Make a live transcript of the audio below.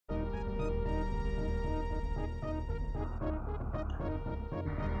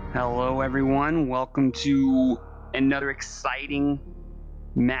Hello everyone, welcome to another exciting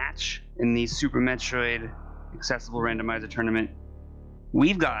match in the Super Metroid Accessible Randomizer Tournament.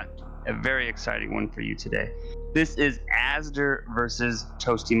 We've got a very exciting one for you today. This is azder versus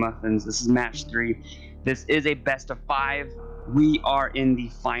Toastymuffins. This is match 3. This is a best of 5. We are in the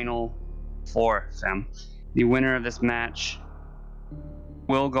final 4, fam. The winner of this match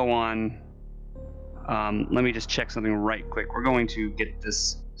will go on. Let me just check something right quick. We're going to get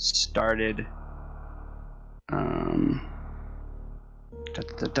this started.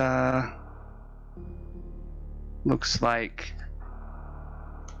 Looks like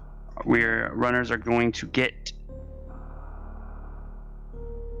runners are going to get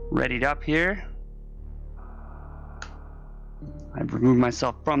readied up here. I've removed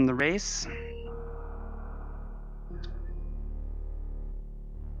myself from the race.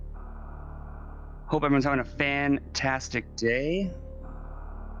 Hope everyone's having a fantastic day.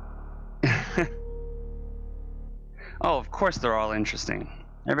 Oh, of course they're all interesting.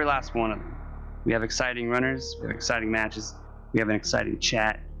 Every last one of them. We have exciting runners, we have exciting matches, we have an exciting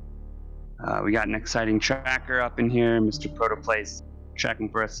chat. We got an exciting tracker up in here. Mr. Protoplace tracking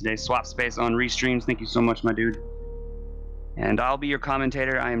for us today. Swap space on restreams. Thank you so much, my dude. And I'll be your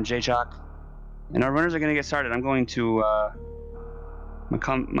commentator. I am J-Chalk. And our runners are going to get started. I'm going to...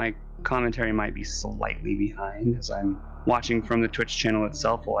 my commentary might be slightly behind as I'm watching from the Twitch channel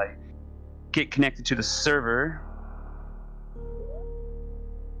itself while I get connected to the server.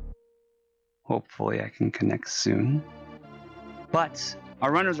 Hopefully I can connect soon. But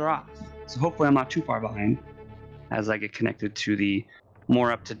our runners are off, so hopefully I'm not too far behind as I get connected to the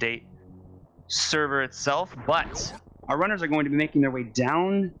more up-to-date server itself. But our runners are going to be making their way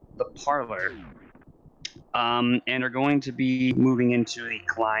down the parlor and are going to be moving into the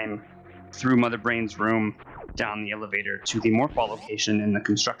climb through Mother Brain's room, down the elevator to the Morphball location in the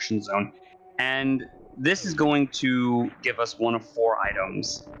construction zone. And this is going to give us one of 4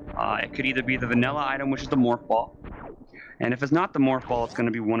 items. It could either be the vanilla item, which is the Morphball, and if it's not the Morphball, it's going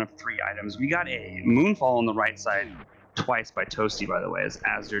to be one of 3 items. We got a Moonfall on the right side, twice by Toasty, by the way, as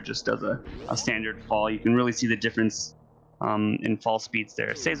azder just does a standard fall. You can really see the difference in fall speeds there.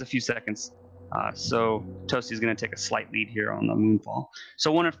 It saves a few seconds. So Toasty's going to take a slight lead here on the Moonfall.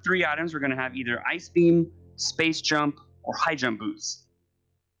 So one of 3 items, we're going to have either Ice Beam, Space Jump, or High Jump Boots.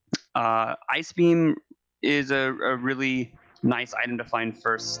 Ice Beam is a really nice item to find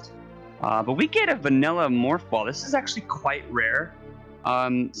first. But we get a vanilla Morph Ball. This is actually quite rare.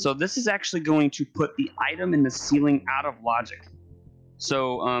 So this is actually going to put the item in the ceiling out of logic.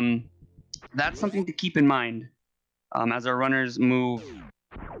 So that's something to keep in mind as our runners move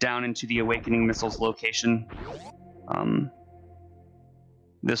down into the Awakening Missiles location.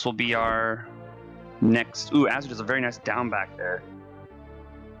 This will be our next... Ooh, azder does a very nice down back there.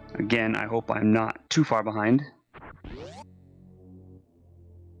 Again, I hope I'm not too far behind.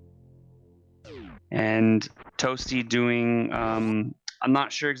 And Toasty doing... I'm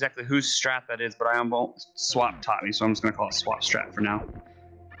not sure exactly whose strat that is, but Swap taught me, so I'm just going to call it Swap strat for now.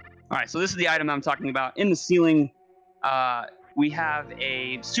 Alright, so this is the item I'm talking about. In the ceiling, we have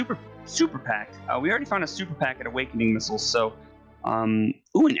a super pack. We already found a super pack at Awakening Missiles, so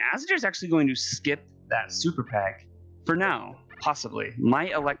ooh, and azder's actually going to skip that super pack for now, possibly.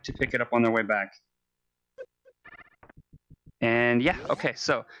 Might elect to pick it up on their way back. And yeah, okay,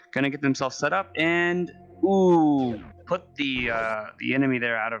 so gonna get themselves set up and ooh, put the enemy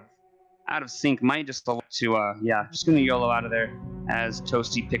there out of sync. Might just elect to yeah, just gonna YOLO out of there as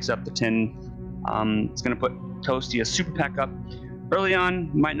Toasty picks up the 10. It's gonna put Toasty a super pack up early on.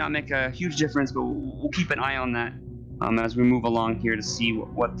 Might not make a huge difference, but we'll keep an eye on that as we move along here to see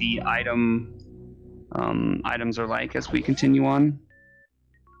what the items are like as we continue on.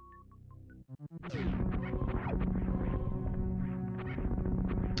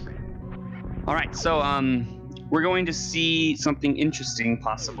 All right, so we're going to see something interesting,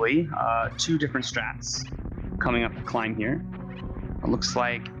 possibly. 2 different strats coming up the climb here. It looks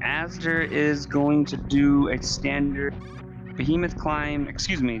like azder is going to do a standard behemoth climb,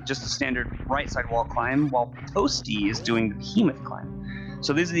 excuse me, just a standard right side wall climb, while Toasty is doing the behemoth climb.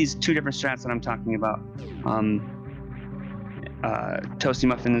 So these are these 2 different strats that I'm talking about.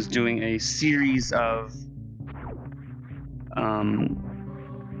 Toastymuffin is doing a series of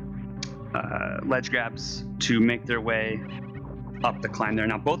ledge grabs to make their way up the climb there.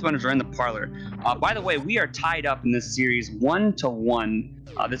 Now both runners are in the parlor. By the way, we are tied up in this series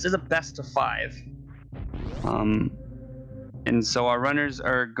 1-1. This is a best of 5. And so our runners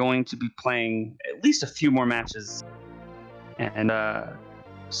are going to be playing at least a few more matches. And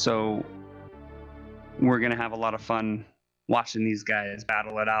so we're going to have a lot of fun watching these guys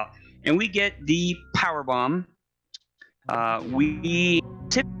battle it out. And we get the power bomb. We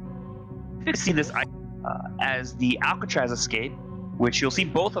typically see this as the Alcatraz escape, which you'll see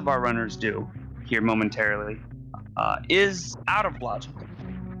both of our runners do here momentarily, is out of logic.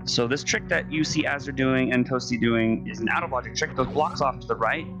 So this trick that you see Azder doing and Toasty doing is an out of logic trick. Those blocks off to the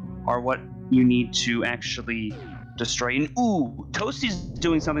right are what you need to actually destroy. And ooh, Toasty's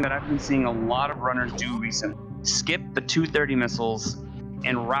doing something that I've been seeing a lot of runners do recently. Skip the 230 missiles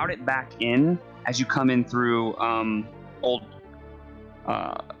and route it back in as you come in through old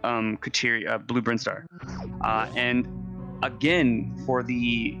Kateria, Blue Brinstar. And again, for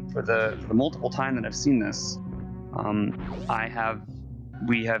the multiple time that I've seen this,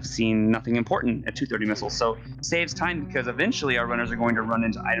 we have seen nothing important at 230 missiles. So it saves time because eventually our runners are going to run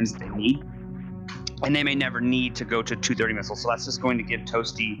into items that they need, and they may never need to go to 230 missiles. So that's just going to give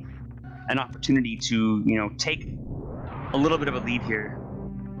Toasty an opportunity to, you know, take a little bit of a lead here.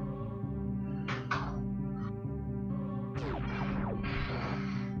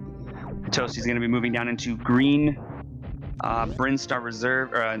 Toasty's going to be moving down into green Brinstar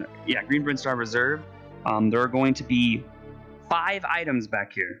Reserve, green Brinstar Reserve. There are going to be 5 items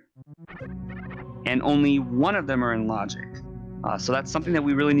back here, and only one of them are in logic. So that's something that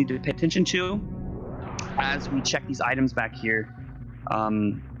we really need to pay attention to as we check these items back here.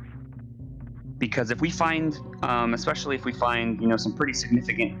 Because if we find, especially if we find, you know, some pretty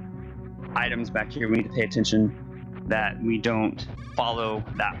significant items back here, we need to pay attention that we don't follow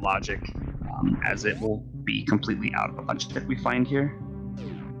that logic, as it will be completely out of the bunch that we find here.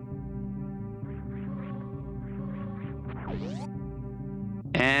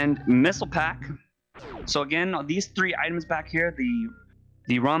 And missile pack. So again, these 3 items back here,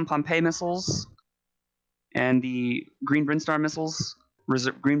 the Rom Pompeii missiles and the Green Brinstar missiles,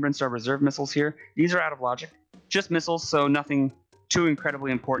 Green Brinstar Reserve missiles here, these are out of logic. Just missiles, so nothing too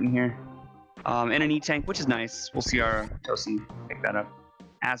incredibly important here. And an E-tank, which is nice. We'll see our Toasty pick that up.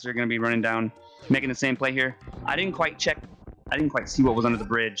 As they're going to be running down, making the same play here. I didn't quite see what was under the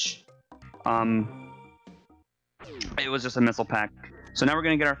bridge. It was just a missile pack. So now we're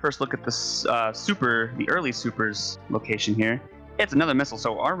going to get our first look at the early supers location here. It's another missile,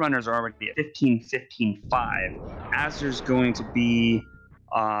 so our runners are already at 15, 15, 5. Azder's going to be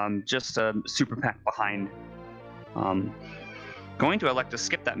just a super pack behind. Going to elect to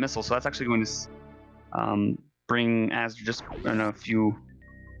skip that missile, so that's actually going to bring Azder just, I don't know, a few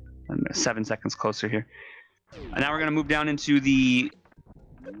 7 seconds closer here. And now we're going to move down into the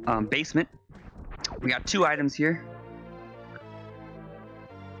basement. We got 2 items here.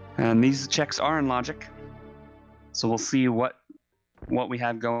 And these checks are in logic. So we'll see what we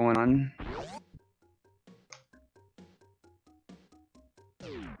have going on.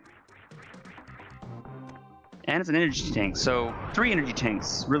 And it's an energy tank, so 3 energy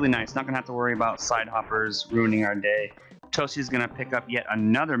tanks, really nice. Not gonna have to worry about side hoppers ruining our day. Toasty's gonna pick up yet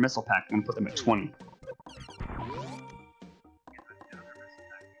another missile pack and put them at 20.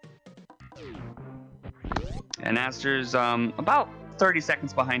 And Azder's about 30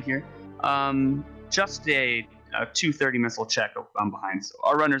 seconds behind here. Just a 230 missile check behind. So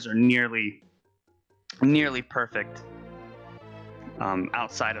our runners are nearly perfect.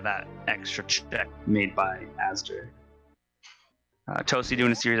 Outside of that extra check made by Azder. Toasty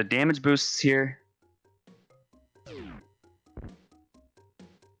doing a series of damage boosts here.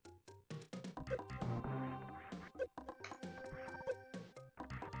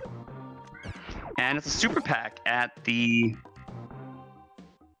 And it's a super pack at the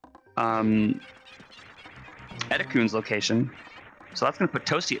Edicoon's location. So that's going to put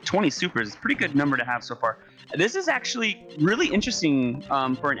Toasty at 20 supers. It's a pretty good number to have so far. This is actually really interesting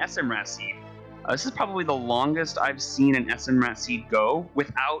for an SMRAT seed. This is probably the longest I've seen an SMRAT seed go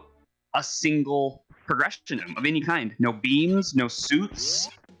without a single progression of any kind. No beams, no suits,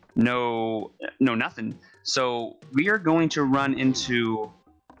 no nothing. So we are going to run into,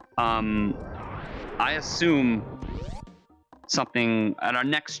 I assume, something at our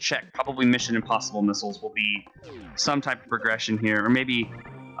next check. Probably Mission Impossible missiles will be some type of progression here, or maybe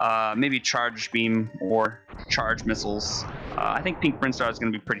charge beam or charge missiles. I think Pink Brinstar is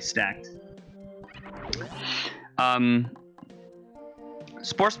going to be pretty stacked.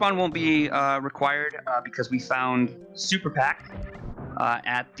 Spore Spawn won't be required because we found Super Pack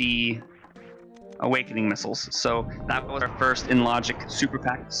at the Awakening missiles. So that was our first in logic Super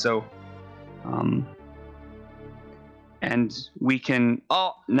Pack. So, and we can,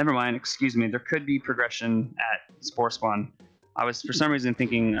 oh, never mind, excuse me. There could be progression at Spore Spawn. I was, for some reason,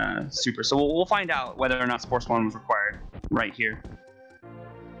 thinking Super. So we'll find out whether or not Spore Spawn was required right here.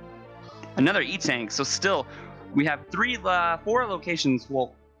 Another E-Tank. So still, we have 4 locations.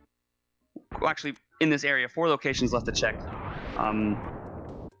 Well, actually, in this area, 4 locations left to check.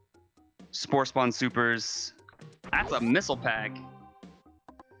 Spore spawn supers. That's a missile pack.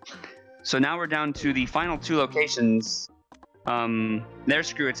 So now we're down to the final 2 locations. There's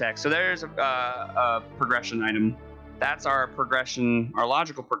screw attack. So there's a progression item. That's our progression, our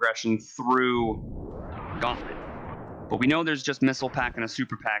logical progression through Gauntlet. But we know there's just missile pack and a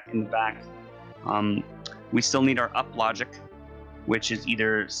super pack in the back. We still need our up logic, which is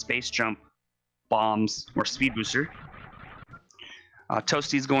either space jump, bombs, or speed booster.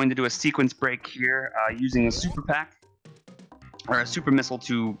 Toasty's going to do a sequence break here using a super pack or a super missile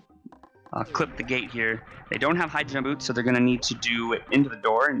to clip the gate here. They don't have high jump boots, so they're going to need to do it into the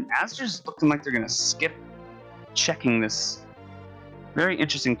door. And Azder's looking like they're going to skip checking this. Very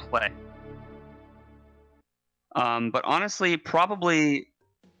interesting play. But honestly, probably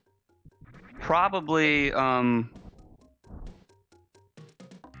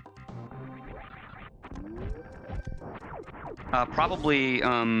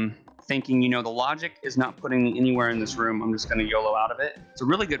thinking, you know, the logic is not putting me anywhere in this room. I'm just going to YOLO out of it. It's a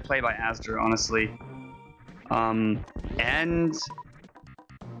really good play by Azder, honestly. And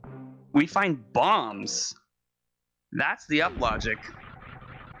we find bombs. That's the up logic.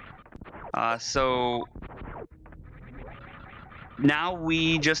 So now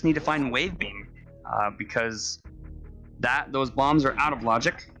we just need to find wave beam because those bombs are out of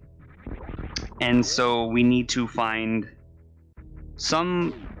logic. And so we need to find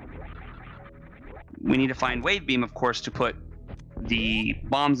wave beam, of course, to put the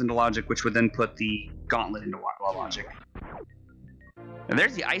bombs into logic, which would then put the gauntlet into logic. And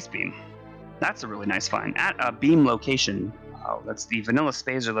there's the ice beam. That's a really nice find at a beam location. That's the vanilla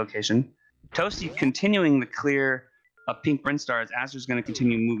spacer location. Toasty continuing the clear of pink Brinstar as Azder's going to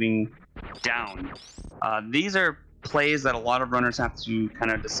continue moving down. These are plays that a lot of runners have to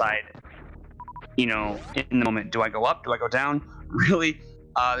kind of decide, you know, in the moment. Do I go up? Do I go down? Really,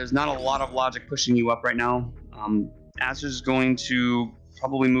 there's not a lot of logic pushing you up right now. Azder's going to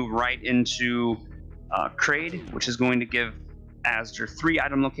probably move right into Kraid, which is going to give Azder 3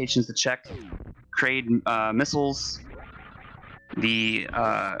 item locations to check. Kraid missiles, the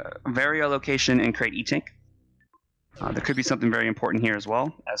Vario location, and Kraid E-Tank. There could be something very important here as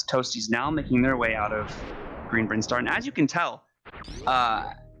well, as Toasty's now making their way out of Green Brinstar. And as you can tell,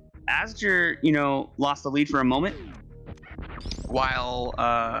 Azder, you know, lost the lead for a moment while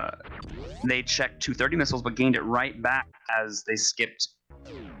they checked 230 missiles, but gained it right back as they skipped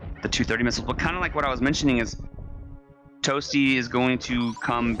the 230 missiles. But kind of like what I was mentioning is Toasty is going to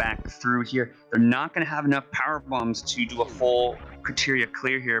come back through here. They're not going to have enough power bombs to do a full criteria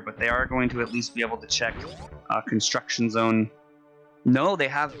clear here, but they are going to at least be able to check construction zone. No, they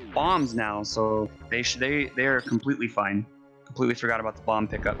have bombs now, so they are completely fine. Completely forgot about the bomb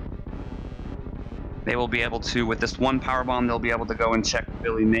pickup. They will be able to, with this 1 power bomb, they'll be able to go and check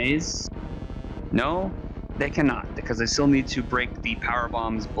Billy Mays. No, they cannot, because they still need to break the power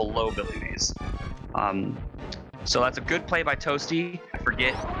bombs below Billy Mays. So that's a good play by Toasty. I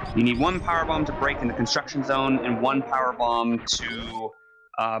forget, you need 1 power bomb to break in the construction zone and 1 power bomb to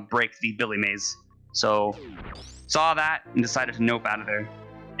break the Billy Maze. So saw that and decided to nope out of there.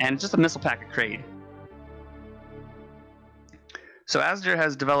 And just a missile pack of Kraid. So Azder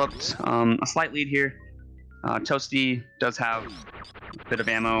has developed a slight lead here. Toasty does have a bit of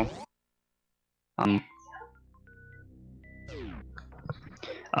ammo.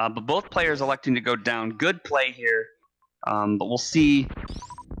 But both players electing to go down. Good play here. But we'll see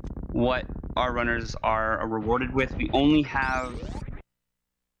what our runners are rewarded with. We only have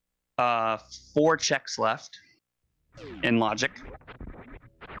 4 checks left in logic.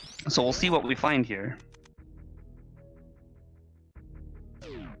 So we'll see what we find here.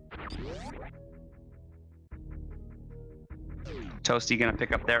 Toasty gonna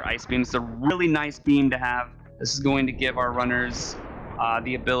pick up their ice beam. It's a really nice beam to have. This is going to give our runners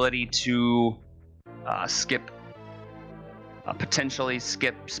the ability to potentially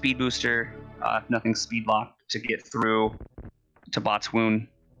skip speed booster, if nothing speed lock, to get through to Bot's Wound.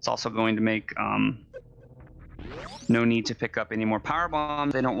 It's also going to make no need to pick up any more power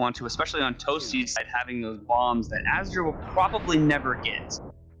bombs. They don't want to, especially on Toasty's side, having those bombs that Azder will probably never get.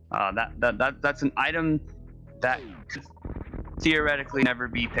 That's an item that could theoretically never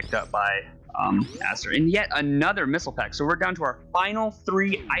be picked up by Azder. And yet another missile pack. So we're down to our final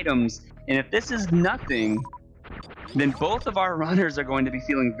 3 items. And if this is nothing, then both of our runners are going to be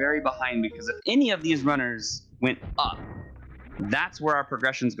feeling very behind, because if any of these runners went up, that's where our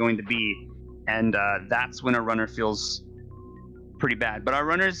progression is going to be. And that's when a runner feels pretty bad. But our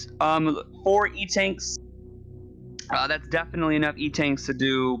runners, 4 E-Tanks, That's definitely enough E-tanks to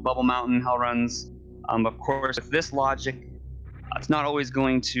do Bubble Mountain hell runs. Of course, with this logic, it's not always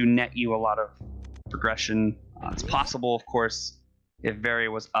going to net you a lot of progression. It's possible, of course, if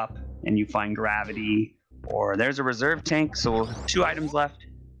Varia was up and you find gravity, or there's a reserve tank, so we'll have 2 items left.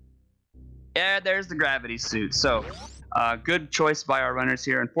 Yeah, there's the gravity suit. So, good choice by our runners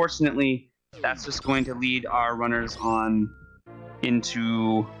here. Unfortunately, that's just going to lead our runners on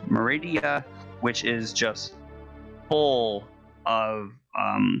into Meridia, which is just full of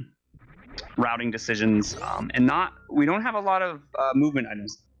routing decisions, and we don't have a lot of movement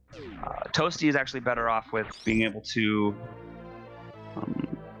items. Toasty is actually better off with being able to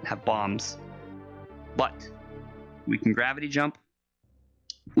have bombs, but we can gravity jump,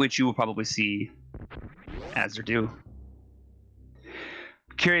 which you will probably see Azder do.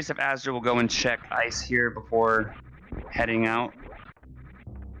 Curious if Azder will go and check ice here before heading out.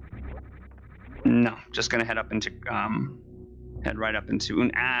 No, just gonna head up into head right up into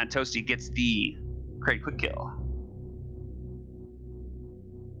Toasty gets the great quick kill.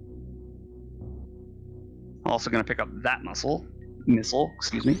 Also gonna pick up that missile,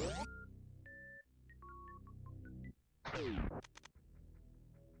 excuse me.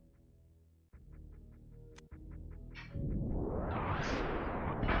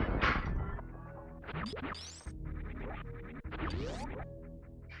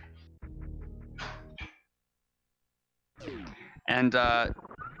 And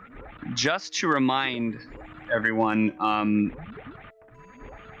just to remind everyone,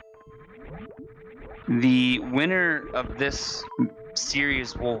 the winner of this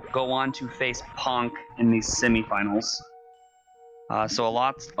series will go on to face Ponk in these semifinals. So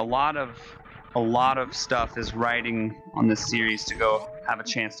a lot of stuff is riding on this series to go have a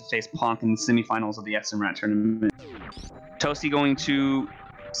chance to face Ponk in the semifinals of the SMRAT tournament. Toasty going to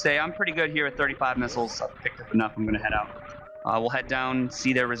say, I'm pretty good here at 35 missiles. I've picked up enough. I'm going to head out. We'll head down,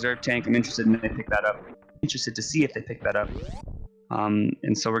 see their reserve tank. I'm interested in if they pick that up. Interested to see if they pick that up.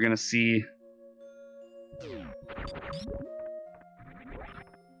 And so we're going to see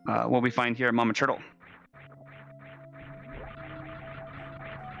what we find here at Mama Turtle.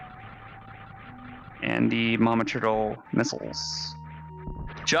 And the Mama Turtle missiles.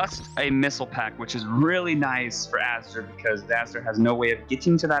 Just a missile pack, which is really nice for Azder because Azder has no way of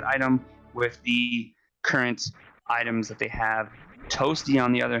getting to that item with the current items that they have. Toasty,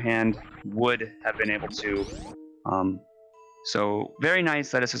 on the other hand, would have been able to. So very nice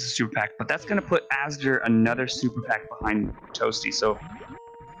that it's just a super pack, but that's going to put Azder another super pack behind Toasty. So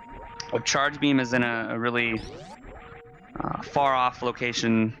Charge Beam is in a really far off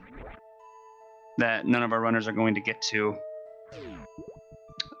location that none of our runners are going to get to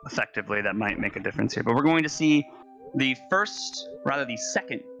effectively. That might make a difference here, but we're going to see the third.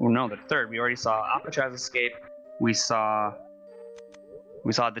 We already saw Alcatraz escape. We saw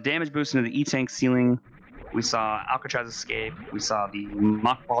the damage boost into the E-tank ceiling. We saw Alcatraz escape. We saw the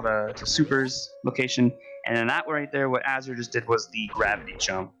mock ball to supers location, and then that right there, what Azder just did was the gravity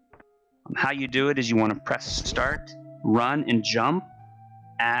jump. How you do it is you want to press start, run, and jump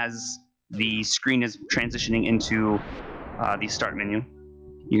as the screen is transitioning into the start menu.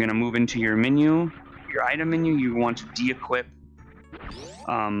 You're going to move into your menu, your item menu. You want to de-equip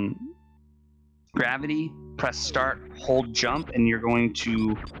gravity, press start, hold jump, and you're going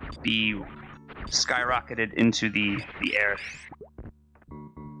to be skyrocketed into the air.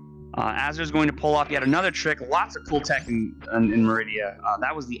 Azder's going to pull off yet another trick. Lots of cool tech in Meridia.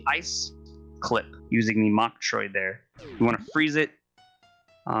 That was the ice clip using the mock troid there. You want to freeze it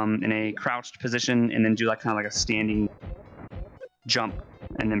in a crouched position and then do like kind of like a standing jump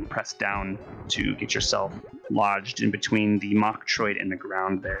and then press down to get yourself lodged in between the mock troid and the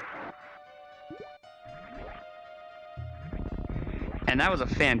ground there. And that was a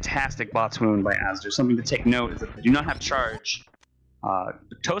fantastic bot swoon by Azder. Something to take note is that they do not have charge.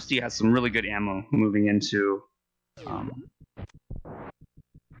 Toasty has some really good ammo moving into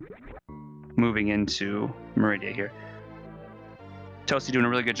Meridia here. Toasty doing a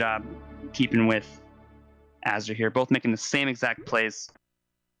really good job keeping with Azder here, both making the same exact plays.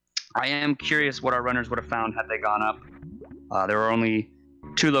 I am curious what our runners would have found had they gone up. There were only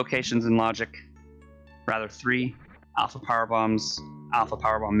 2 locations in Logic, rather 3. Alpha power bombs, alpha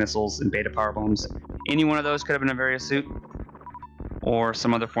power bomb missiles, and beta power bombs. Any one of those could have been a Varia suit or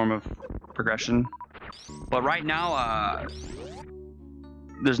some other form of progression. But right now,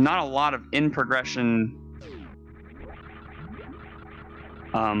 there's not a lot of in-progression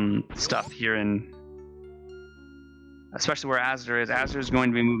stuff here in, especially where Azder is. Azder is going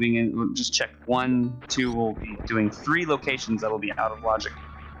to be moving in. We'll just check 1, 2. We'll be doing 3 locations that will be out of Logic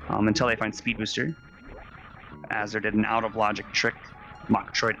until they find Speed Booster. Azder did an out of logic trick,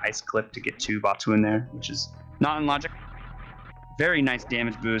 Mach Troid Ice Clip to get to Batu in there, which is not in logic. Very nice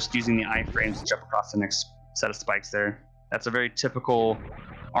damage boost using the iframes to jump across the next set of spikes there. That's a very typical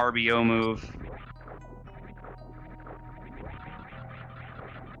RBO move.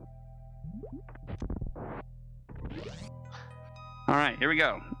 All right, here we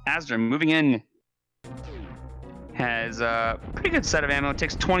go. Azder moving in. Has a pretty good set of ammo.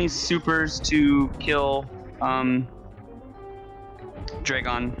 Takes 20 supers to kill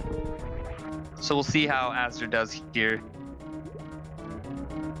Dragon. So we'll see how Azder does here.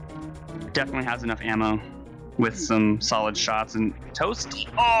 Definitely has enough ammo with some solid shots. And Toasty,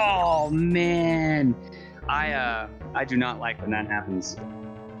 oh man, I do not like when that happens.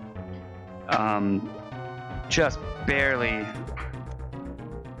 Just barely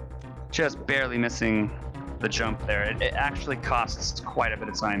missing the jump there. It actually costs quite a bit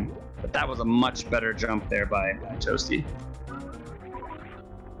of time, but that was a much better jump there by Toasty.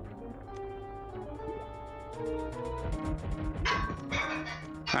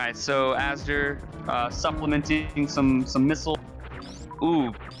 All right, so Azder supplementing some missile.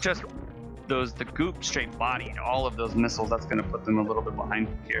 Ooh, just the goop straight bodied all of those missiles. That's gonna put them a little bit behind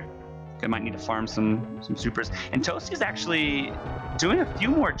here. They might need to farm some supers. And Toasty's actually doing a few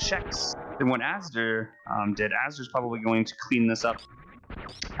more checks than what Azder did. Azder's probably going to clean this up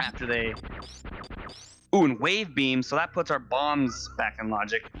after they... Ooh, and wave beam, so that puts our bombs back in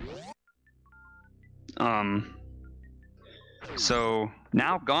logic. So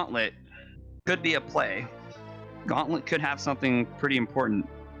now Gauntlet could be a play. Gauntlet could have something pretty important.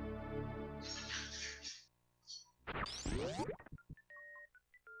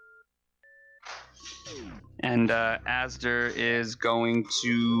 And Azder is going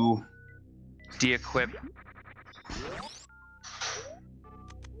to de-equip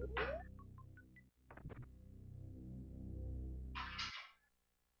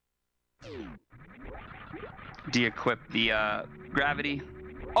the gravity.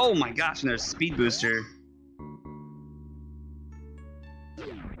 Oh my gosh, and there's speed booster.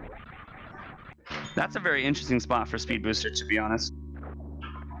 That's a very interesting spot for speed booster, to be honest.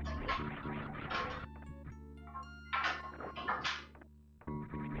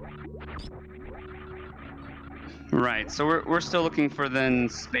 Right, so we're still looking for then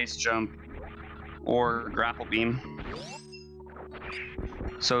space jump or grapple beam.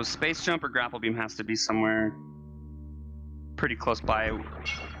 So space jump or grapple beam has to be somewhere pretty close by. All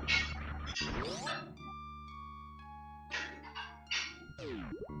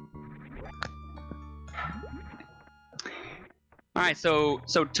right, so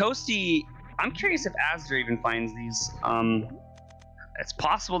Toasty, I'm curious if Azder even finds these. It's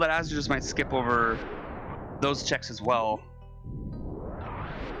possible that Azder just might skip over those checks as well.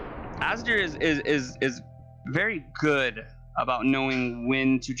 Azder is very good about knowing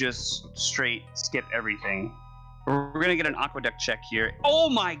when to just straight skip everything. We're gonna get an aqueduct check here. Oh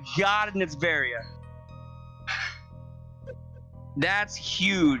my god, and it's Varia. That's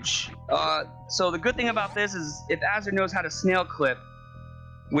huge. So the good thing about this is if Azder knows how to snail clip,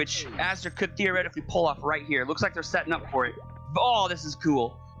 which Azder could theoretically pull off right here. Looks like they're setting up for it. Oh, this is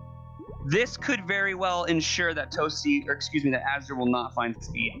cool. This could very well ensure that Toasty, or excuse me, that Azder will not find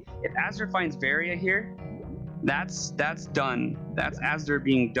speed. If Azder finds Varia here, that's done. That's Azder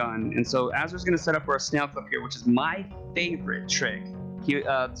being done. And so Azder's going to set up for a snail clip here, which is my favorite trick.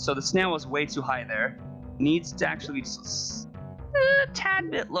 So the snail was way too high there. Needs to actually be a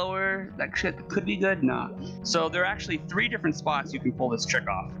tad bit lower. That could be good. Nah. So there are actually 3 different spots you can pull this trick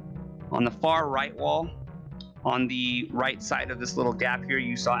off. On the far right wall, on the right side of this little gap here,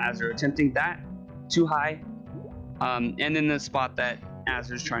 you saw Azder attempting that, too high. And then the spot that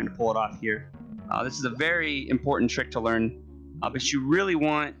Azder's trying to pull it off here. This is a very important trick to learn, but you really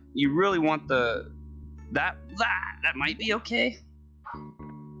want that might be okay.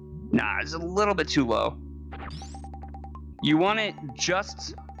 Nah, it's a little bit too low. You want it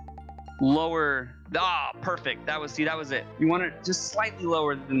just lower. Ah, perfect. That was it. You want it just slightly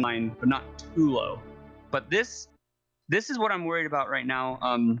lower than mine, but not too low. But this is what I'm worried about right now.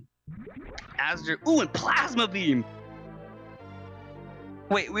 Azder. Ooh, and plasma beam.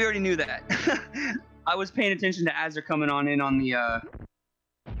 Wait, we already knew that. I was paying attention to Azder coming in on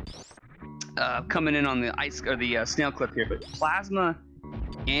the ice or the snail clip here, but plasma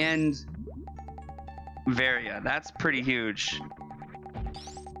and Varia. That's pretty huge.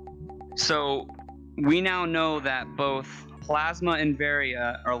 So we now know that both plasma and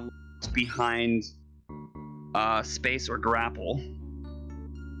Varia are behind space or grapple,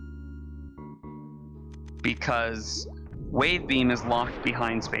 because Wave Beam is locked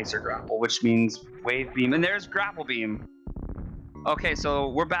behind Space or Grapple, which means Wave Beam, and there's Grapple Beam. Okay, so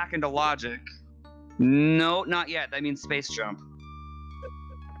we're back into logic. No, not yet. That means Space Jump.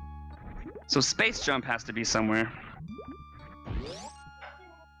 So Space Jump has to be somewhere.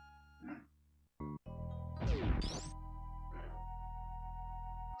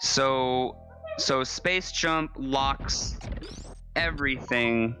 So Space Jump locks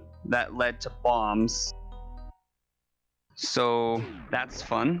everything that led to bombs. So that's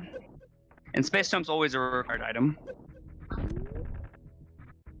fun. And Space Jump's always a required item.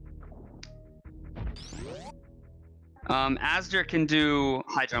 Azder can do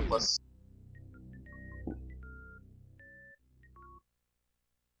high jumpless.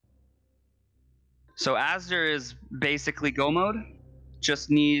 So Azder is basically go mode. Just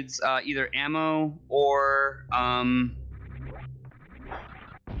needs either ammo or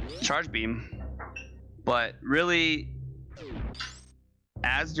charge beam. But really,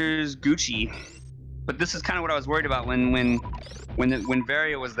 Azder's Gucci. But this is kind of what I was worried about when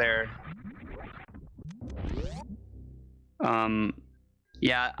Varia was there.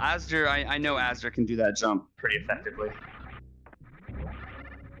 Yeah, Azder, I know Azder can do that jump pretty effectively.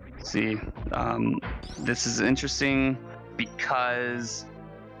 Let's see, this is interesting because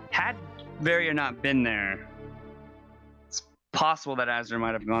had Varia not been there, it's possible that Azder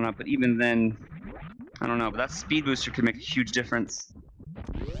might have gone up, but even then, I don't know, but that speed booster could make a huge difference.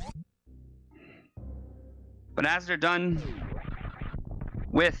 But Azder done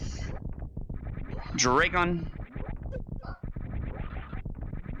with Dragon.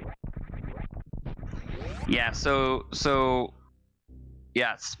 Yeah, so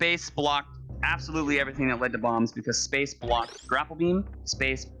yeah, Space blocked absolutely everything that led to bombs because Space blocked Grapple Beam,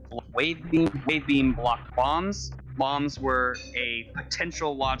 Space blocked Wave Beam blocked bombs. Bombs were a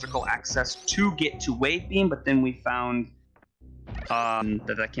potential logical access to get to Wave Beam, but then we found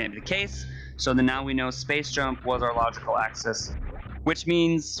that can't be the case. So then now we know Space Jump was our logical access, which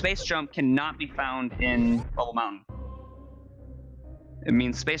means Space Jump cannot be found in Bubble Mountain. It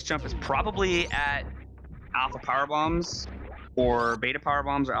means Space Jump is probably at Alpha Power Bombs or Beta Power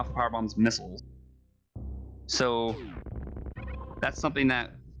Bombs or Alpha Power Bombs missiles. So that's something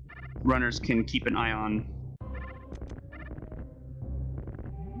that runners can keep an eye on.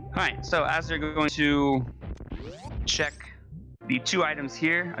 Alright, so as they're going to check the 2 items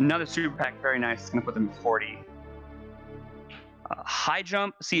here, another super pack, very nice, it's going to put them at 40. High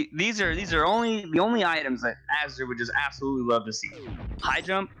jump, see, these are the only items that Azder would just absolutely love to see. High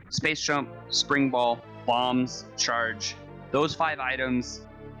jump, space jump, spring ball, bombs, charge. Those 5 items,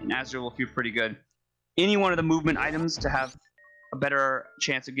 and Azder will feel pretty good. Any one of the movement items to have a better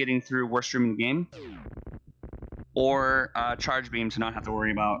chance of getting through worst room in the game, or charge beam to not have to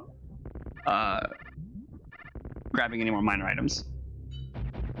worry about grabbing any more minor items.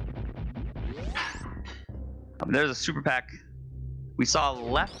 There's a super pack. We saw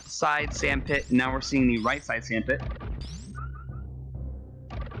left side sand pit, and now we're seeing the right side sand pit.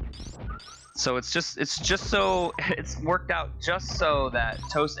 So it's worked out just so that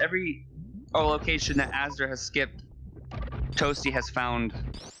every location that Azder has skipped, Toasty has found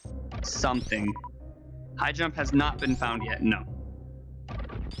something. High jump has not been found yet, no.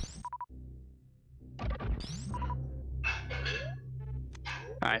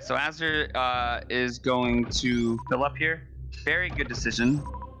 Alright, so Azder is going to fill up here. Very good decision.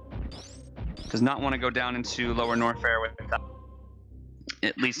 Does not want to go down into lower Norfair without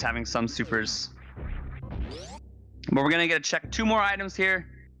at least having some supers. But we're going to get a check 2 more items here.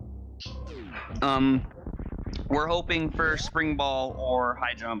 We're hoping for spring ball or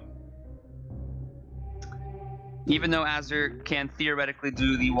high jump. Even though Azder can theoretically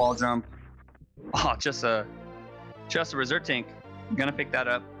do the wall jump. Oh, just a reserve tank. I'm gonna pick that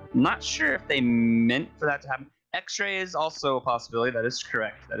up. Not sure if they meant for that to happen. X-ray is also a possibility. That is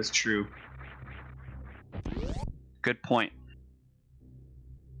correct. That is true. Good point.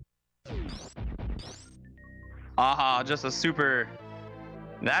 Aha, just a super.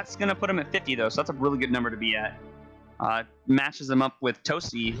 That's gonna put him at 50 though, so that's a really good number to be at. Matches him up with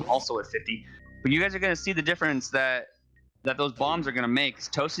Toasty, also at 50. But you guys are gonna see the difference that those bombs are gonna make.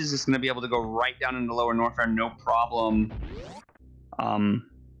 Toasty's just gonna be able to go right down into lower Norfair, no problem. And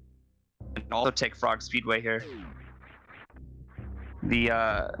also take Frog Speedway here.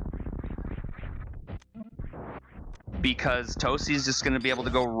 Because Toasty's just going to be able to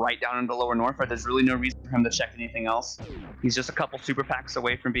go right down into lower Norfair. There's really no reason for him to check anything else. He's just a couple super packs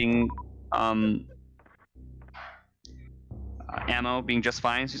away from being ammo, being just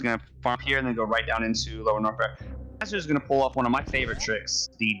fine. So he's going to farm here and then go right down into lower Norfair. Azder's going to pull off one of my favorite tricks,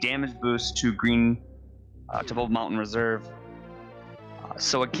 the damage boost to green to Bubble Mountain Reserve.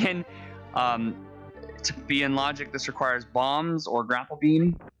 So again, to be in logic, this requires bombs or grapple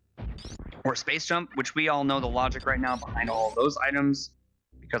beam or space jump, which we all know the logic right now behind all of those items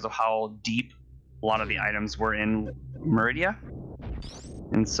because of how deep a lot of the items were in Meridia.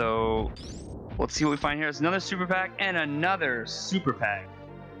 And so let's see what we find here. It's another super pack and another super pack,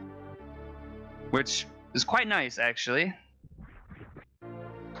 which is quite nice actually.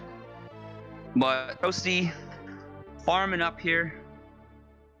 But Toasty farming up here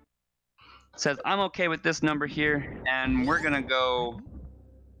says I'm okay with this number here, and we're gonna go.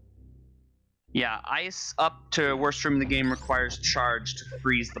 Yeah, ice up to worst room in the game requires charge to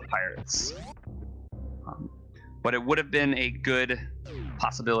freeze the pirates. But it would have been a good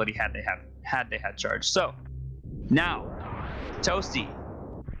possibility had they had charge. So now, Toasty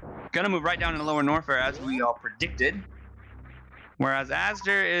gonna move right down into Lower Norfair as we all predicted, whereas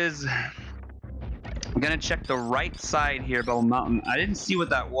Azder is gonna check the right side here, Bubble Mountain. I didn't see what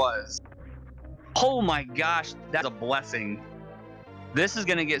that was. Oh my gosh, that's a blessing. This is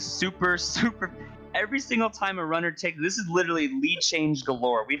gonna get super. Every single time a runner takes, this is literally lead change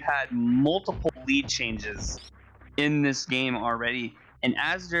galore. We've had multiple lead changes in this game already, and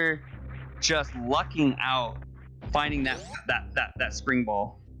Azder just lucking out, finding that spring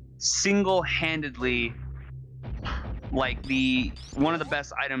ball single-handedly, like one of the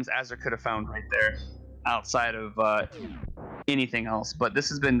best items Azder could have found right there, outside of anything else. But this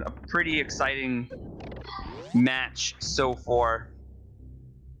has been a pretty exciting match so far.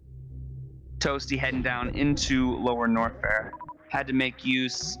 Toasty heading down into Lower Norfair. Had to make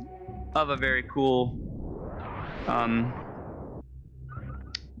use of a very cool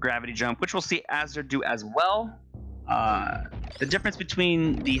gravity jump, which we'll see Azder do as well. The difference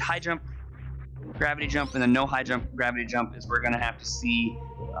between the high jump gravity jump and the no high jump gravity jump is we're going to have to see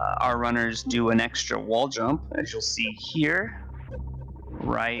our runners do an extra wall jump, as you'll see here,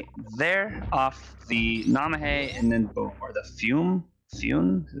 right there, off the Namahe, and then boom, or the Fume,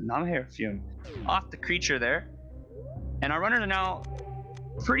 Namahe or Fume, off the creature there. And our runners are now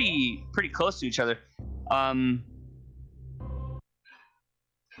pretty close to each other.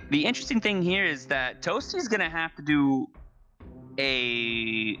 The interesting thing here is that Toasty's gonna have to do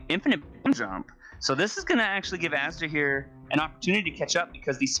a infinite jump. So this is gonna actually give Azder here an opportunity to catch up,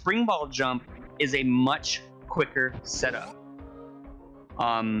 because the spring ball jump is a much quicker setup.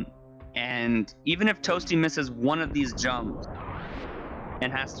 And even if Toasty misses one of these jumps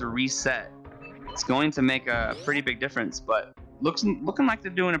and has to reset, it's going to make a pretty big difference. But looking like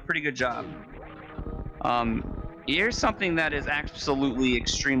they're doing a pretty good job. Here's something that is absolutely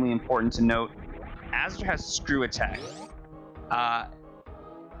extremely important to note. Azder has screw attack.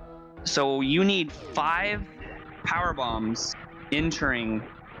 So you need 5 power bombs entering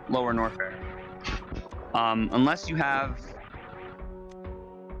Lower Norfair. Unless you have,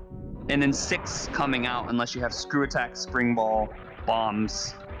 and then 6 coming out unless you have screw attack, spring ball,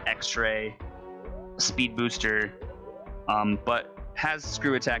 bombs, X-ray, speed booster, but has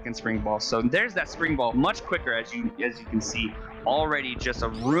screw attack and spring ball. So there's that spring ball, much quicker, as you can see. Already just a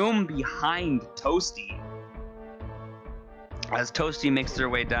room behind Toasty. As Toasty makes their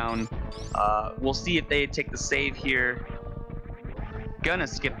way down, we'll see if they take the save here. Gonna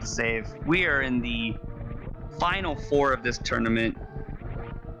skip the save. We are in the final 4 of this tournament.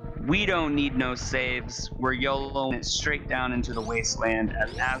 We don't need no saves. We're YOLOing it straight down into the wasteland,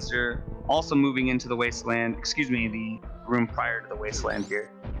 as Azder also moving into the wasteland. Excuse me, the room prior to the wasteland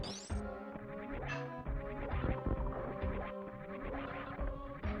here.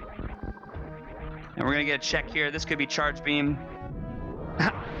 And we're gonna get a check here. This could be charge beam.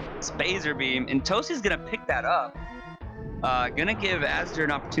 Spazer beam, and Toasty's gonna pick that up. Gonna give Azder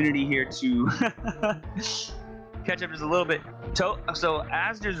an opportunity here to catch up just a little bit. So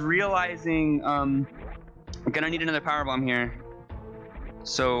Azder's realizing gonna need another power bomb here.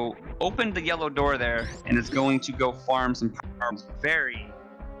 So open the yellow door there, and it's going to go farm some power bombs. Very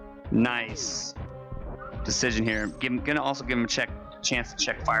nice decision here. Gonna also give him a chance to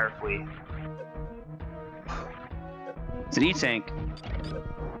check Fire Fleet. It's an E-Tank.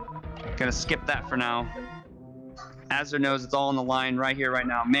 Gonna skip that for now. Azder knows it's all on the line right here, right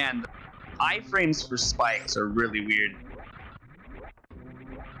now. Man, the iframes for spikes are really weird.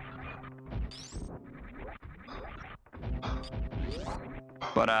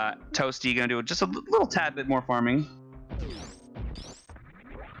 But Toasty gonna do just a little tad bit more farming.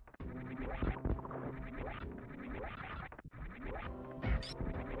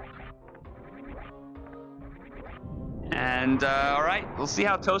 And all right, we'll see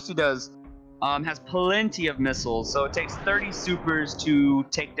how Toasty does. Has plenty of missiles, so it takes 30 supers to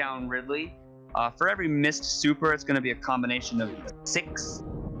take down Ridley. For every missed super, it's going to be a combination of 6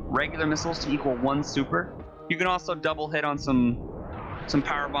 regular missiles to equal 1 super. You can also double hit on some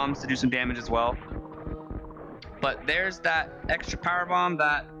power bombs to do some damage as well. But there's that extra power bomb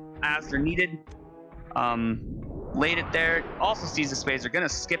that Azder needed. Laid it there. Also sees the space. They're going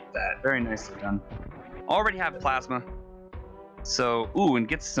to skip that. Very nicely done. Already have plasma. So, ooh, and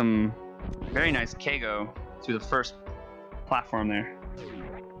gets some very nice Kago through the first platform there.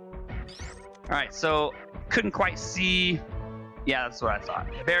 Alright, so couldn't quite see. Yeah, that's what I thought.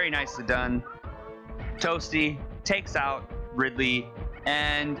 Very nicely done. Toasty takes out Ridley,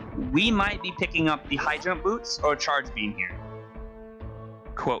 and we might be picking up the high jump boots or charge beam here.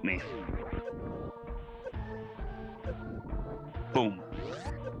 Quote me. Boom.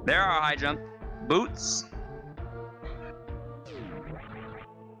 There are high jump boots.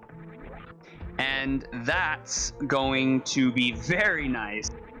 And that's going to be very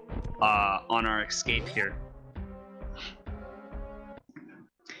nice on our escape here.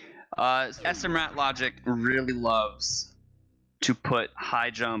 SMRAT logic really loves to put high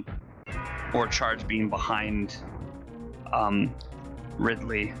jump or charge beam behind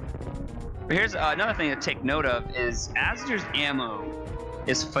Ridley. But here's another thing to take note of is Azder's ammo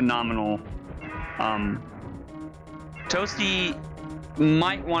is phenomenal. Toasty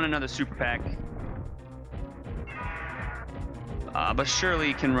might want another super pack, but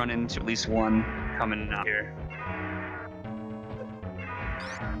surely can run into at least one coming out here.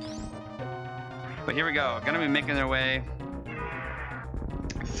 But here we go, gonna be making their way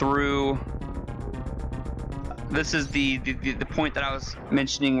through. This is the point that I was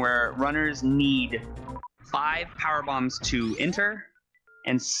mentioning where runners need 5 power bombs to enter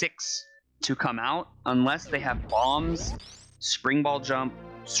and 6 to come out, unless they have bombs, spring ball jump,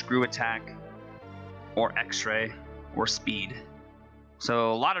 screw attack, or X-ray, or speed.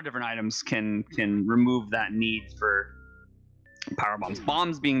 So a lot of different items can remove that need for power bombs.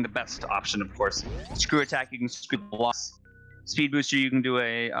 Bombs being the best option, of course. Screw attack, you can screw blocks. Speed booster, you can do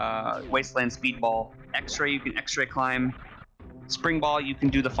a wasteland speed ball. X-ray, you can X-ray climb. Spring ball, you can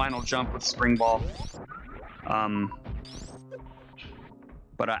do the final jump with spring ball.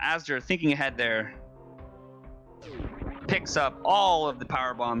 But Azder, thinking ahead there, picks up all of the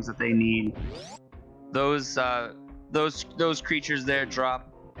power bombs that they need. Those creatures there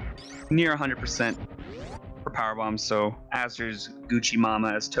drop near 100% for power bombs. So Azder's Gucci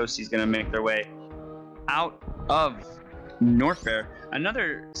Mama as Toasty's gonna make their way out of Norfair.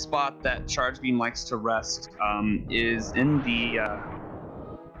 Another spot that Charge Beam likes to rest is in the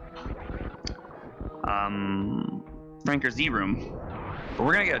Franker Z room. But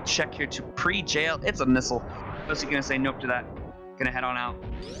we're gonna get a check here to pre-jail. It's a missile. Toasty's gonna say nope to that. Gonna head on out.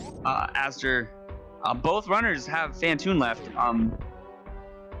 Azder, both runners have Fantoon left.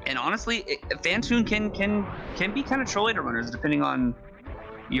 And honestly, Fantoon can be kind of trolly to runners depending on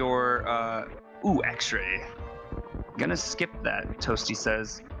your X-ray. Gonna skip that, Toasty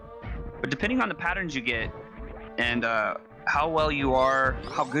says. But depending on the patterns you get and how well you are,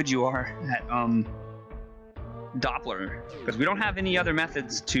 how good you are at Doppler, because we don't have any other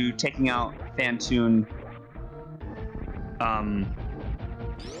methods to taking out Fantoon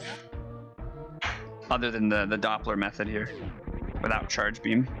other than the Doppler method here without charge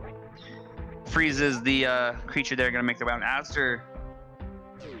beam. Freezes the creature there, gonna make their way out. Azder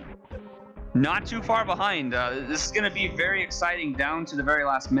not too far behind. This is gonna be very exciting down to the very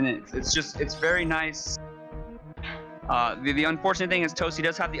last minute. It's very nice. The unfortunate thing is Toasty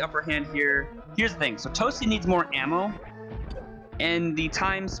does have the upper hand here. Here's the thing, so Toasty needs more ammo, and the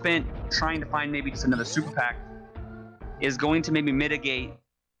time spent trying to find maybe just another super pack is going to maybe mitigate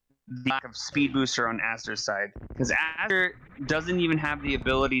the lack of speed booster on Azder's side, because Azder doesn't even have the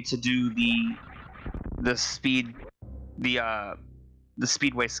ability to do the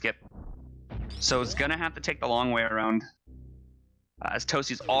speedway skip, so it's gonna have to take the long way around, as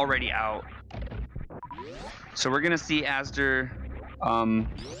Toasty's already out. So we're gonna see Azder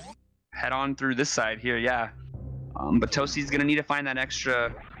head on through this side here, yeah. But Toasty's gonna need to find that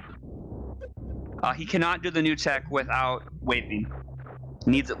extra. He cannot do the new tech without wave beam.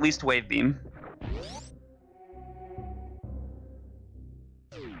 Needs at least wave beam.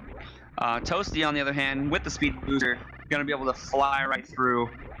 Toasty, on the other hand, with the speed booster, gonna be able to fly right through.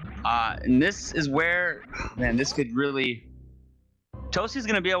 And this is where, man, this could really. Toasty's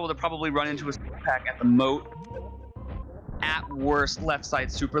gonna be able to probably run into a super pack at the moat. At worst, left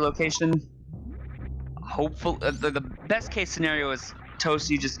side super location. Hopefully, the best case scenario is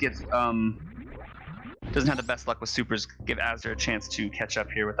Toasty just gets doesn't have the best luck with supers. Give Azder a chance to catch up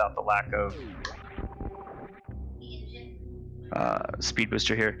here without the lack of speed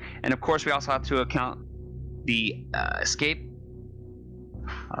booster here. And of course, we also have to account the escape.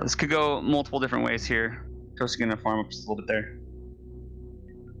 This could go multiple different ways here. Toasty's gonna farm up just a little bit there.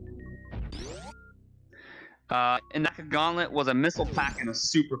 And that gauntlet was a missile pack and a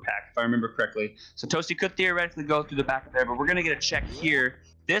super pack, if I remember correctly. So Toasty could theoretically go through the back of there, but we're gonna get a check here.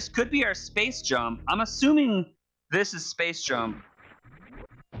 This could be our space jump. I'm assuming this is space jump.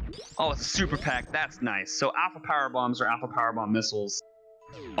 Oh, it's a super pack. That's nice. So alpha power bombs or alpha power bomb missiles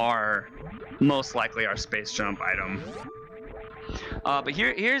are most likely our space jump item. But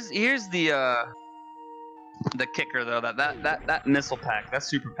here's the kicker though. That missile pack, that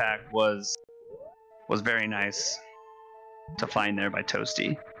super pack was very nice to find there by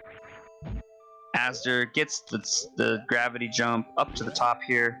Toasty. Azder gets the gravity jump up to the top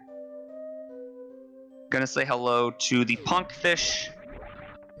here. Gonna say hello to the punkfish.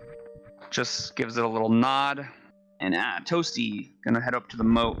 Just gives it a little nod. And Toasty gonna head up to the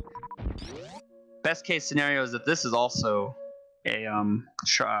moat. Best case scenario is that this is also a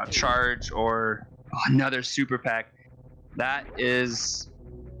charge or another super pack. That is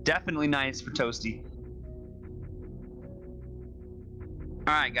definitely nice for Toasty.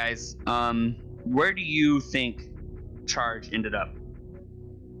 All right, guys. Where do you think charge ended up?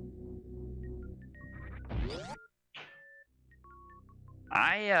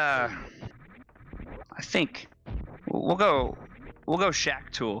 I think we'll go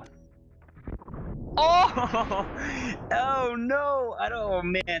Shack Tool. Oh, oh no! Oh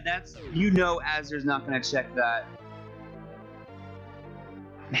man, that's, you know, Azder's not gonna check that.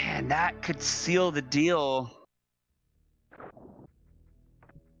 Man, that could seal the deal.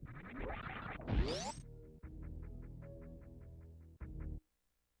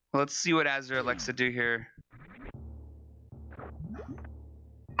 Let's see what Azder elects to do here.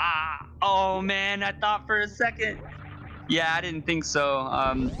 Oh man, I thought for a second. Yeah, I didn't think so.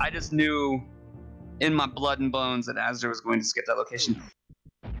 I just knew in my blood and bones that Azder was going to skip that location.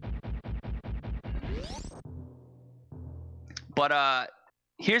 But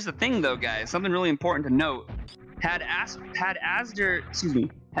here's the thing though, guys. Something really important to note. Had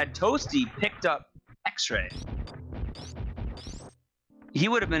Toasty picked up X-Ray, he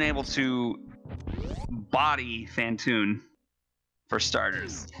would have been able to body Phantoon for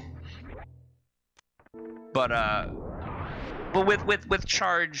starters. But with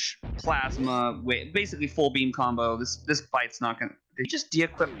charge, plasma, basically full beam combo, this fight's not gonna. Did he just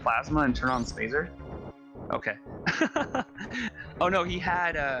de-equip plasma and turn on Spazer? Okay. Oh no, he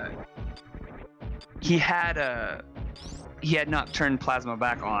had not turned plasma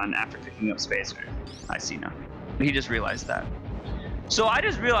back on after picking up Spazer. I see now. He just realized that. So I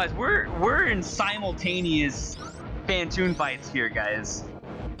just realized we're in simultaneous Phantoon fights here, guys.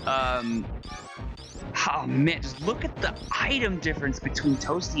 Oh man, just look at the item difference between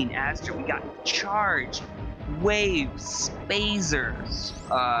Toasty and Azder. We got charge, waves, phasers,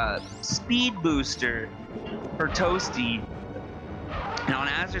 speed booster for Toasty. Now on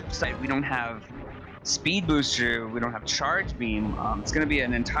Azder's side, we don't have speed booster, we don't have charge beam. It's gonna be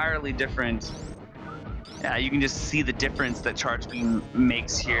an entirely different. You can just see the difference that charge beam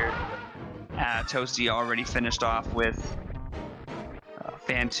makes here. Toasty already finished off with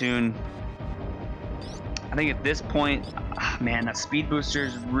Phantoon. I think at this point, man, that speed booster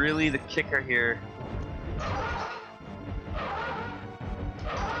is really the kicker here.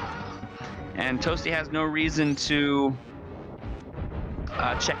 And Toasty has no reason to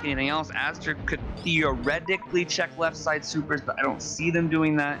check anything else. Azder could theoretically check left side supers, but I don't see them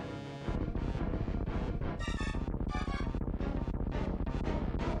doing that.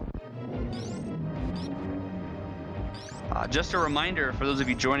 Just a reminder for those of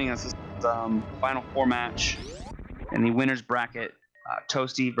you joining us, this is Final Four match in the winner's bracket.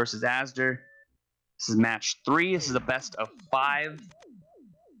 Toasty versus Azder. This is match 3. This is a best of 5.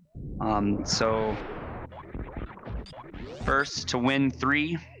 So first to win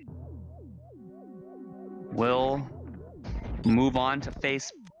 3 will move on to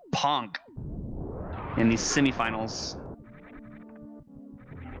face Punk in the semifinals.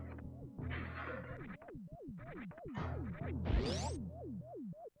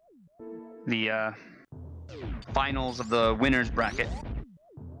 The finals of the winner's bracket,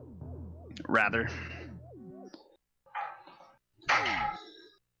 rather.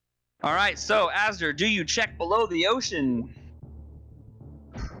 All right, so Azder, do you check below the ocean?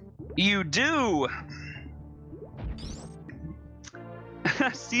 You do.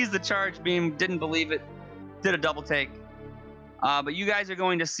 Sees the charge beam, didn't believe it, did a double take. But you guys are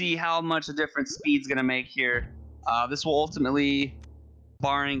going to see how much a difference speed's gonna make here. This will ultimately,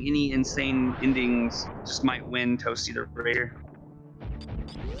 barring any insane endings, just might win Toasty the Raider.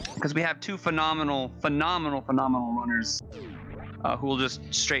 because we have two phenomenal runners who will just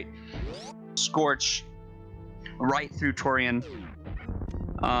straight scorch right through Torian.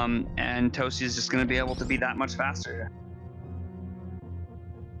 And Toasty is just going to be able to be that much faster.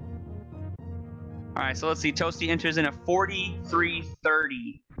 All right, so let's see. Toasty enters in a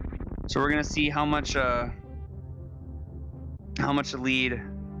 43-30. So we're going to see how much a lead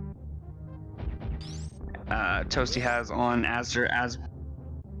Toasty has on azder as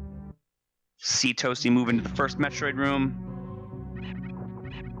see Toasty move into the first Metroid room.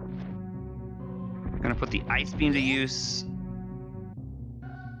 Gonna put the ice beam to use.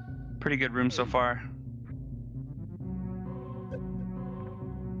 Pretty good room so far.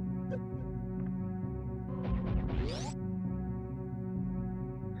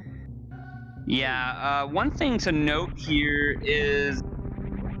 Yeah, one thing to note here is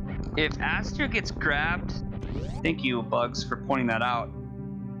if azder gets grabbed, thank you Bugs for pointing that out,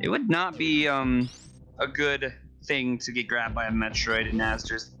 it would not be a good thing to get grabbed by a Metroid in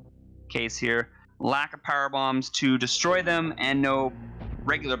azder's case here. Lack of power bombs to destroy them and no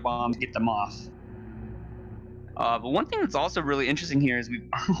regular bombs to get them off. But one thing that's also really interesting here is we've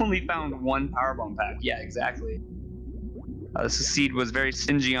only found one power bomb pack. Yeah, exactly. Seed was very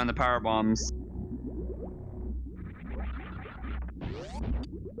stingy on the power bombs.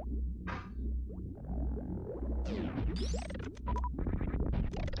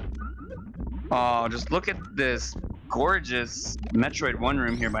 Oh, just look at this gorgeous Metroid 1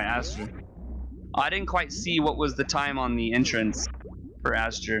 room here by azder. I didn't quite see what was the time on the entrance for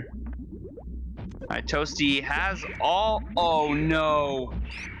azder. Alright, Toasty has all... Oh, no.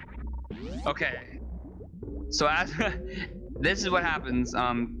 Okay. So, this is what happens.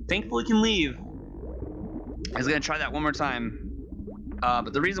 Thankfully can leave. I was going to try that one more time.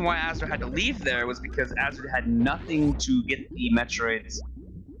 But the reason why azder had to leave there was because azder had nothing to get the Metroids,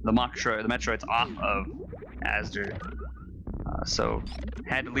 the Metroids off of azder. So,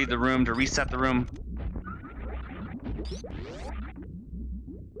 had to leave the room to reset the room.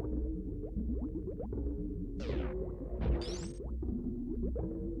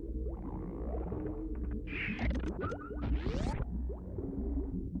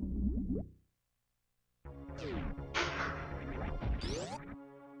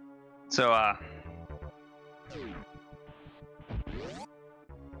 So,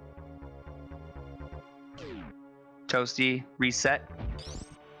 Toasty reset,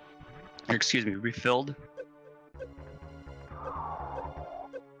 or excuse me, refilled.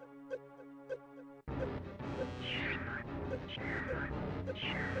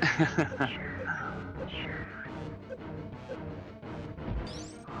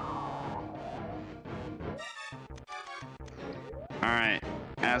 Alright,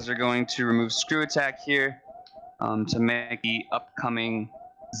 azder going to remove screw attack here to make the upcoming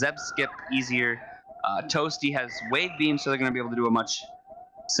Zeb skip easier. Toasty has wave beam, so they're going to be able to do a much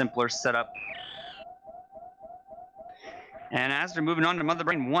simpler setup. And azder moving on to Mother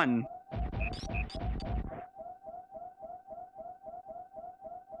Brain 1.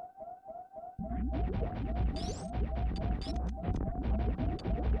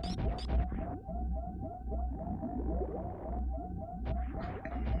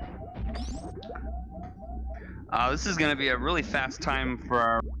 This is going to be a really fast time for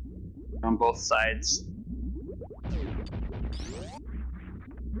our on both sides.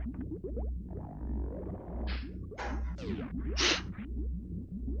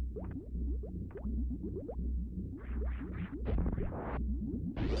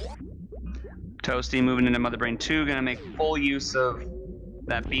 Toasty moving into Mother Brain 2, gonna make full use of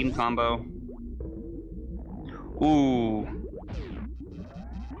that beam combo. Ooh.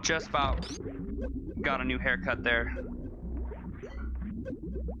 Just about got a new haircut there.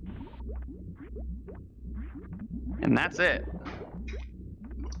 And that's it.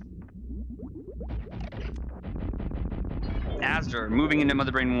 azder moving into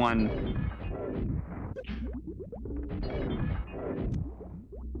Mother Brain 1.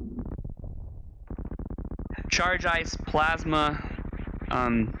 Charge Ice, Plasma,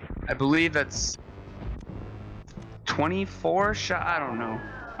 I believe that's 24 shot. I don't know.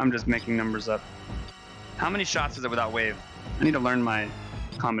 I'm just making numbers up. How many shots is it without wave? I need to learn my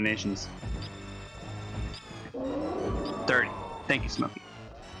combinations. 30. Thank you, Smokey.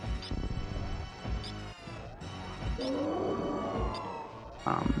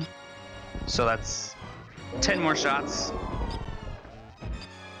 So that's 10 more shots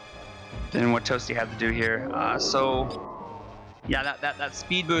than what Toasty had to do here. So yeah, that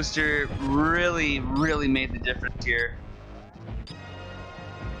speed booster really made the difference here.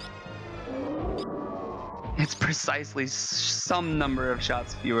 It's precisely some number of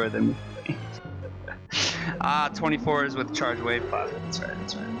shots fewer than with me. 24 is with charge wave plasma.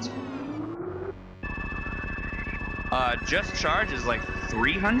 That's right. Just charge is like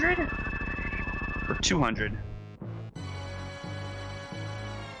 300 or 200.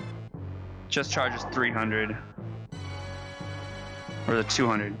 Just charge is 300 or the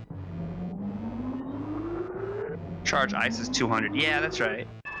 200. Charge ice is 200. Yeah, that's right.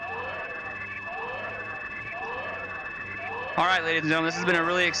 All right, ladies and gentlemen, this has been a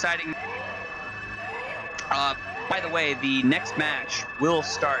really exciting. By the way, the next match will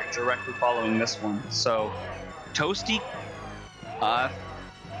start directly following this one. So, Toasty,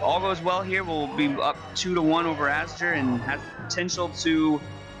 all goes well here, we'll be up 2-1 over Azder and has the potential to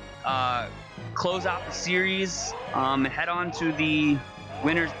close out the series and head on to the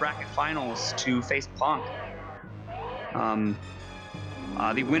winners bracket finals to face Punk.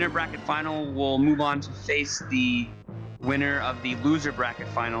 The winner bracket final will move on to face the winner of the loser bracket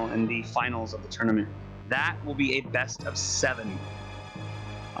final in the finals of the tournament. That will be a best of 7.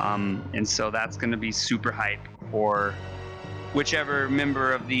 And so that's going to be super hype for whichever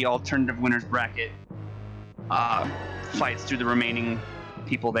member of the alternative winners bracket fights through the remaining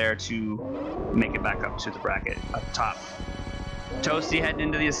people there to make it back up to the bracket up top. Toasty heading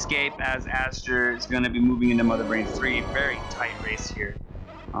into the escape as Azder is going to be moving into Mother Brain 3. Very tight race here.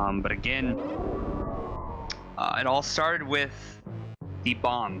 But again, it all started with the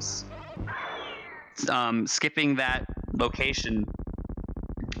bombs. Skipping that location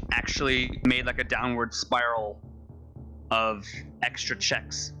actually made like a downward spiral of extra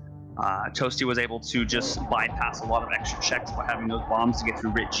checks. Toasty was able to just bypass a lot of extra checks by having those bombs to get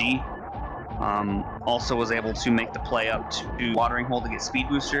through Rit G. Also was able to make the play up to Watering Hole to get Speed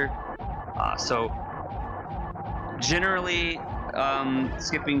Booster. So generally,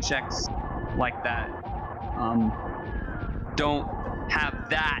 skipping checks like that don't have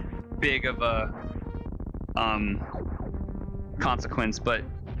that big of a consequence, but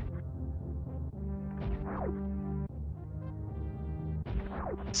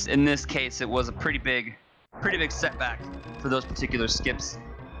in this case, it was a pretty big setback for those particular skips.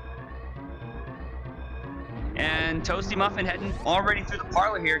 And Toastymuffin heading already through the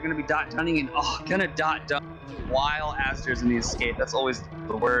parlor here, going to be dot dunning and gonna dot dun while Azder's in the escape. That's always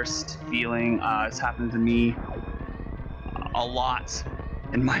the worst feeling. It's happened to me a lot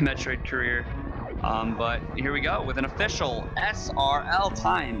in my Metroid career. But here we go with an official SRL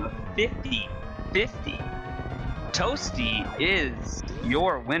time of 50-50. Toasty is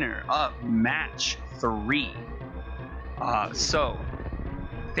your winner of match 3. So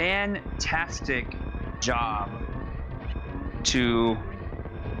fantastic job to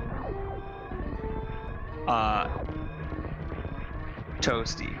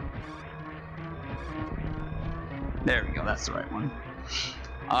Toasty. There we go, that's the right one.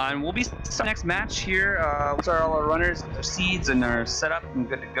 And we'll be starting next match here. We'll start all our runners with their seeds and they're set up and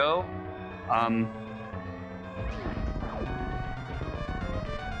good to go.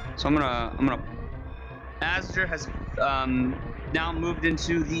 So I'm gonna. Azder has now moved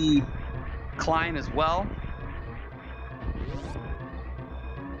into the climb as well.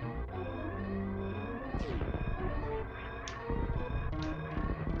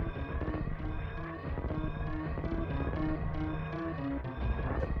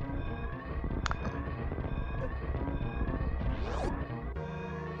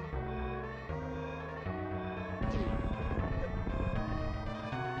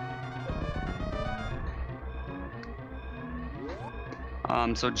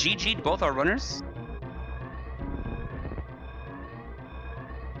 So GG to both our runners.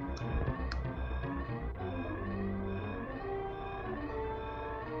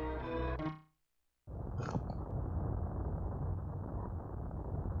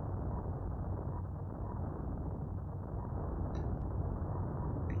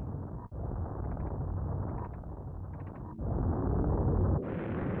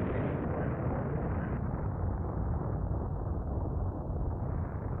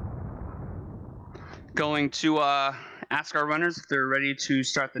 Going to ask our runners if they're ready to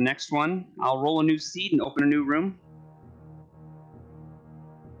start the next one. I'll roll a new seed and open a new room.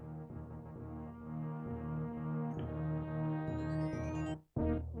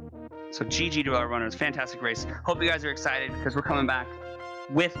 So GG to our runners. Fantastic race. Hope you guys are excited because we're coming back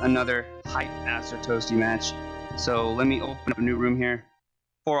with another hype Azder Toasty match. So let me open up a new room here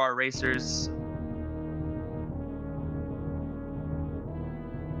for our racers.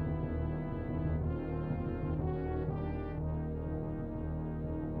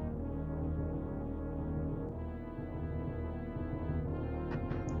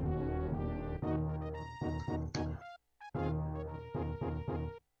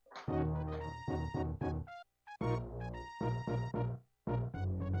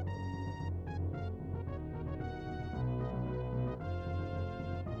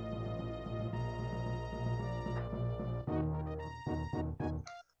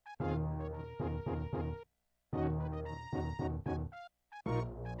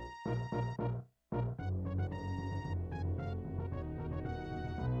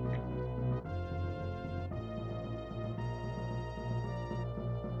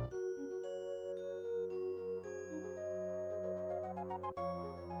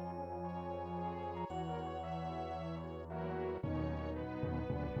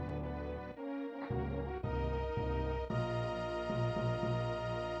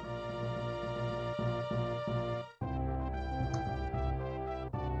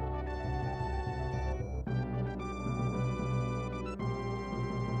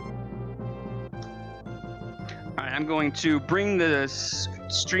 All right, I'm going to bring the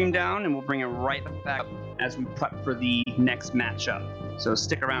stream down, and we'll bring it right back up as we prep for the next matchup. So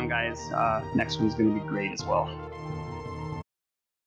stick around, guys. Next one's going to be great as well.